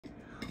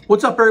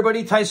What's up,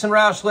 everybody? Tyson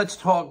Roush. Let's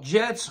talk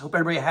Jets. Hope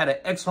everybody had an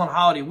excellent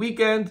holiday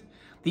weekend.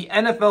 The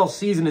NFL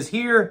season is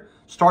here.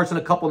 Starts in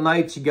a couple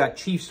nights. You got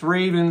Chiefs,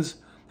 Ravens.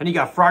 Then you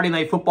got Friday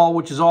Night Football,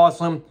 which is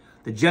awesome.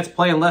 The Jets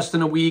play in less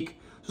than a week.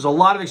 There's a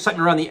lot of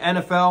excitement around the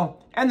NFL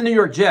and the New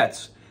York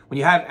Jets. When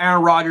you have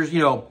Aaron Rodgers,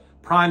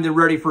 primed and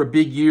ready for a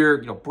big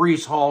year,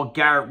 Breece Hall,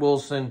 Garrett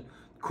Wilson,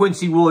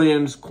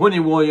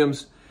 Quinnen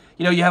Williams.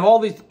 You have all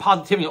this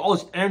positivity, all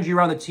this energy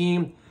around the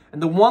team.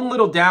 And the one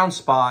little down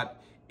spot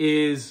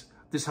is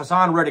this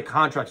Haason Reddick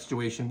contract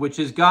situation, which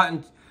has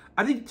gotten,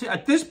 I think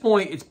at this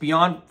point, it's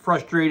beyond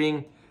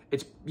frustrating.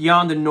 It's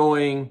beyond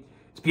annoying.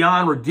 It's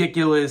beyond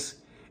ridiculous.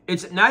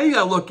 Now you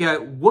got to look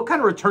at what kind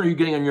of return are you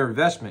getting on your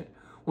investment.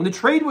 When the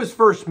trade was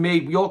first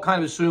made, we all kind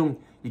of assumed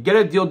you get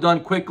a deal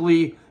done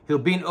quickly. He'll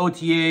be in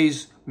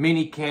OTAs,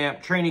 mini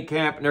camp, training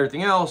camp, and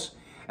everything else.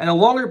 And the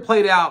longer it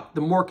played out,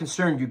 the more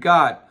concerned you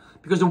got.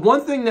 Because the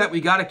one thing that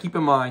we got to keep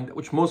in mind,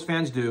 which most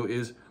fans do,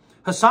 is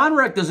Haason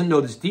Reddick doesn't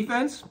know this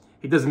defense.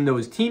 He doesn't know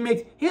his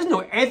teammates. He doesn't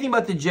know anything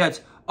about the Jets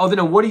other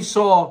than what he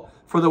saw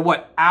for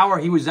the, hour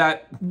he was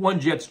at one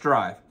Jets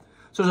drive.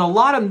 So there's a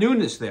lot of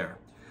newness there.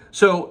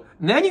 So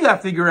then you got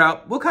to figure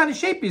out what kind of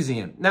shape is he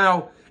in.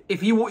 Now,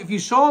 if you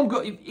saw him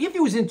go, if he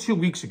was in 2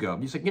 weeks ago,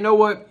 he's like, you know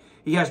what?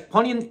 He has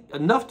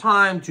enough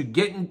time to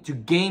get into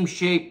game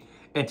shape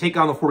and take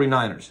on the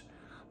 49ers.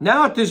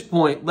 Now at this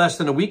point, less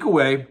than a week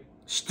away,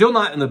 still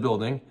not in the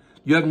building.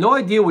 You have no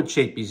idea what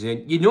shape he's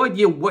in. You have no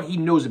idea what he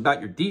knows about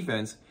your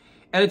defense.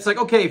 And it's like,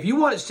 okay, if you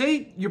want to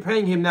say you're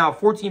paying him now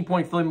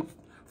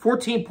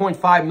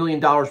 $14.5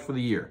 million for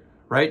the year,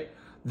 right?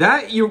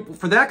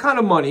 For that kind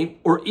of money,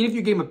 or even if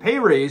you gave him a pay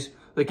raise,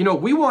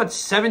 we want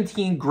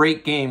 17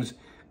 great games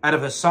out of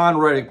Haason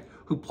Reddick,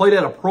 who played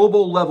at a Pro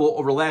Bowl level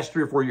over the last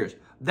 3 or 4 years.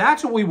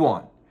 That's what we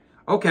want.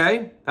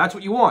 Okay, that's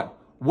what you want.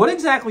 What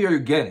exactly are you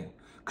getting?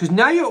 Because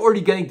now you're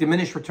already getting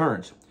diminished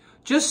returns.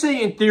 Just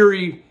say in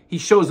theory he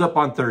shows up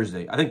on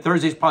Thursday. I think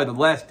Thursday's probably the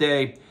last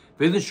day. If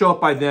he doesn't show up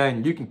by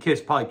then, you can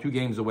kiss probably 2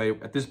 games away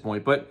at this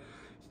point. But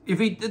if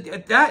he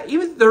did that,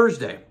 even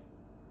Thursday,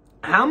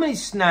 how many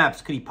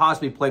snaps could he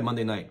possibly play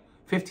Monday night?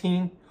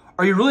 15?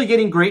 Are you really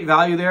getting great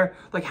value there?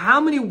 Like, how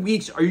many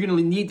weeks are you going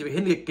to need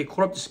him to get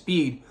caught up to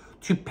speed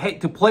to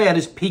play at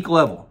his peak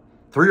level?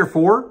 3 or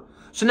 4?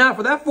 So now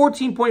for that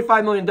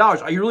 $14.5 million,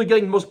 are you really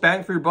getting the most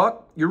bang for your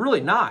buck? You're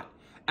really not.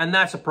 And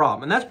that's a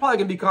problem. And that's probably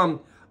going to become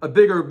a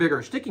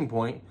bigger sticking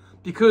point,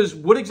 because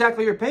what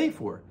exactly are you paying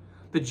for?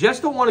 The Jets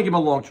don't want to give him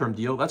a long-term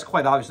deal. That's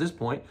quite obvious at this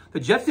point. The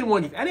Jets didn't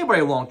want to give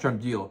anybody a long-term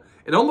deal.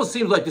 It almost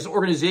seems like this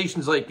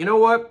organization's like, you know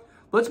what?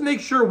 Let's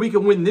make sure we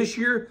can win this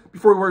year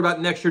before we worry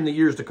about next year and the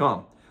years to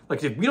come.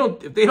 Like, if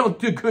they don't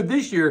do good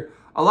this year,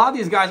 a lot of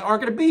these guys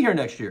aren't going to be here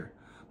next year.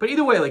 But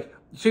either way,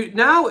 so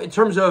now in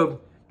terms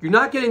of, you're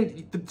not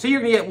getting, say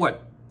you're going to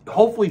get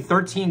hopefully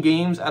 13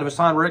 games out of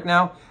Haason Reddick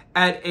now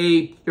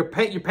you're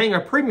paying a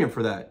premium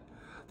for that.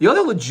 The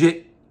other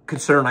legit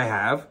concern I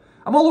have,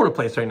 I'm all over the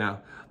place right now.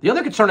 The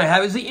other concern I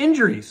have is the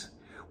injuries.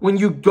 When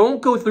you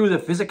don't go through the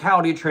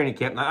physicality of training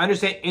camp, now I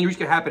understand injuries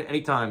can happen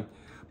anytime,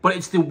 but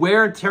it's the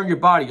wear and tear on your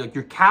body. Like,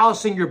 you're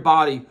callousing your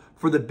body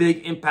for the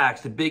big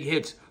impacts, the big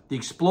hits, the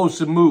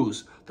explosive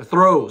moves, the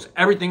throws,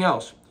 everything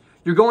else.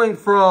 You're going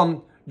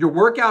from your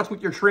workouts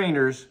with your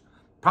trainers,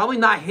 probably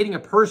not hitting a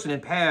person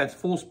in pads,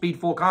 full speed,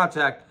 full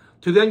contact,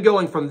 to then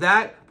going from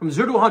 0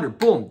 to 100,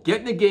 boom, get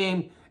in the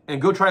game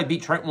and go try to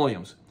beat Trent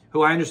Williams,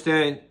 who I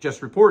understand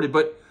just reported.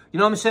 But you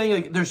know what I'm saying?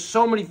 Like, there's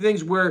so many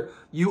things where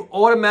you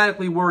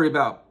automatically worry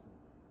about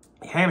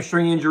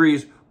hamstring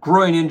injuries,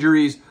 groin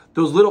injuries,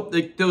 those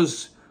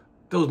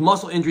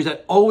muscle injuries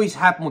that always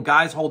happen when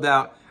guys hold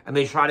out and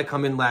they try to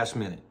come in last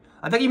minute.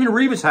 I think even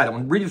Revis had it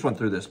when Revis went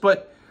through this.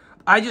 But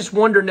I just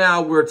wonder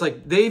now where it's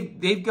like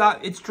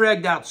it's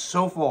dragged out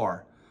so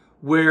far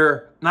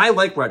where, and I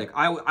like Reddick.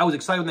 I was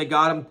excited when they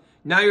got him.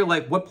 Now you're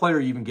like, what player are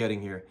you even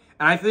getting here?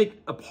 And I think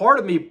a part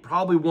of me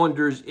probably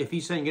wonders if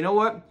he's saying, you know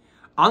what?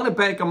 I'm going to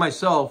bank on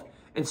myself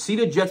and see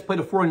the Jets play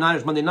the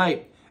 49ers Monday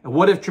night. And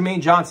what if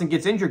Jermaine Johnson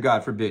gets injured,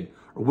 God forbid?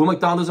 Or Will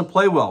McDonald doesn't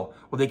play well?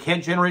 Or they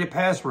can't generate a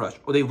pass rush?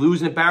 Or they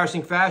lose in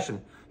embarrassing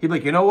fashion? He'd be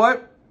like, you know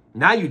what?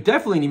 Now you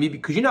definitely need me,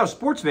 because you know how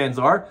sports fans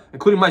are,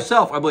 including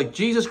myself. I'd be like,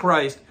 Jesus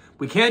Christ,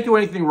 we can't do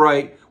anything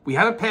right. We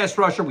have a pass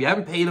rusher. We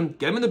haven't paid him.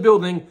 Get him in the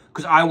building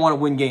because I want to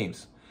win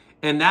games.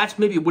 And that's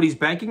maybe what he's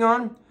banking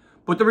on.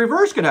 But the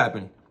reverse could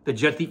happen. The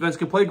Jet defense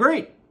could play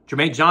great.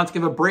 Jermaine Johnson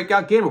could have a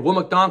breakout game, or Will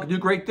McDonald could do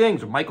great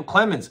things, or Michael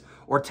Clemens,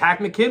 or Tack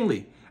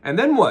McKinley. And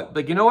then what?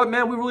 Like, you know what,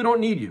 man? We really don't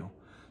need you.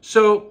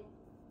 So,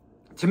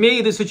 to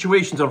me, this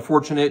situation's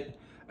unfortunate.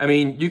 I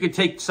mean, you could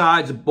take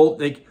sides of both.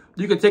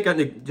 You could take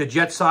the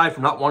Jet side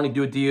for not wanting to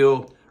do a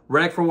deal,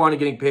 Reddick for wanting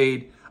getting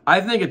paid.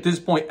 I think at this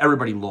point,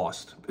 everybody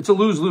lost. It's a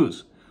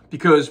lose-lose.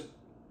 Because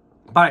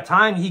by the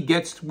time he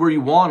gets to where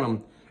you want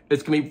him,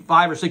 it's going to be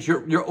 5 or 6.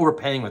 You're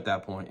overpaying at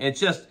that point. And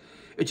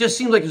it just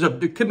seems like there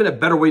could have been a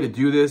better way to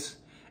do this.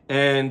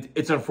 And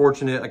it's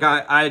unfortunate. Like,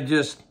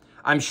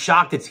 I'm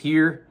shocked it's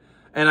here.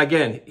 And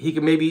again, he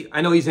could maybe,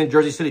 I know he's in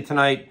Jersey City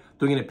tonight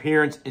doing an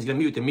appearance. He's going to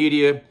meet with the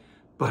media,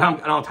 but I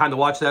don't have time to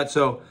watch that.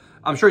 So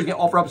I'm sure he's going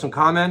to offer up some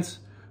comments.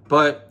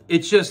 But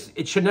it's just,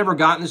 it should never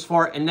gotten this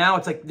far. And now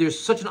it's like there's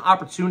such an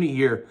opportunity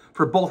here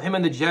for both him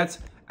and the Jets,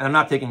 and I'm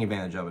not taking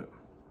advantage of it.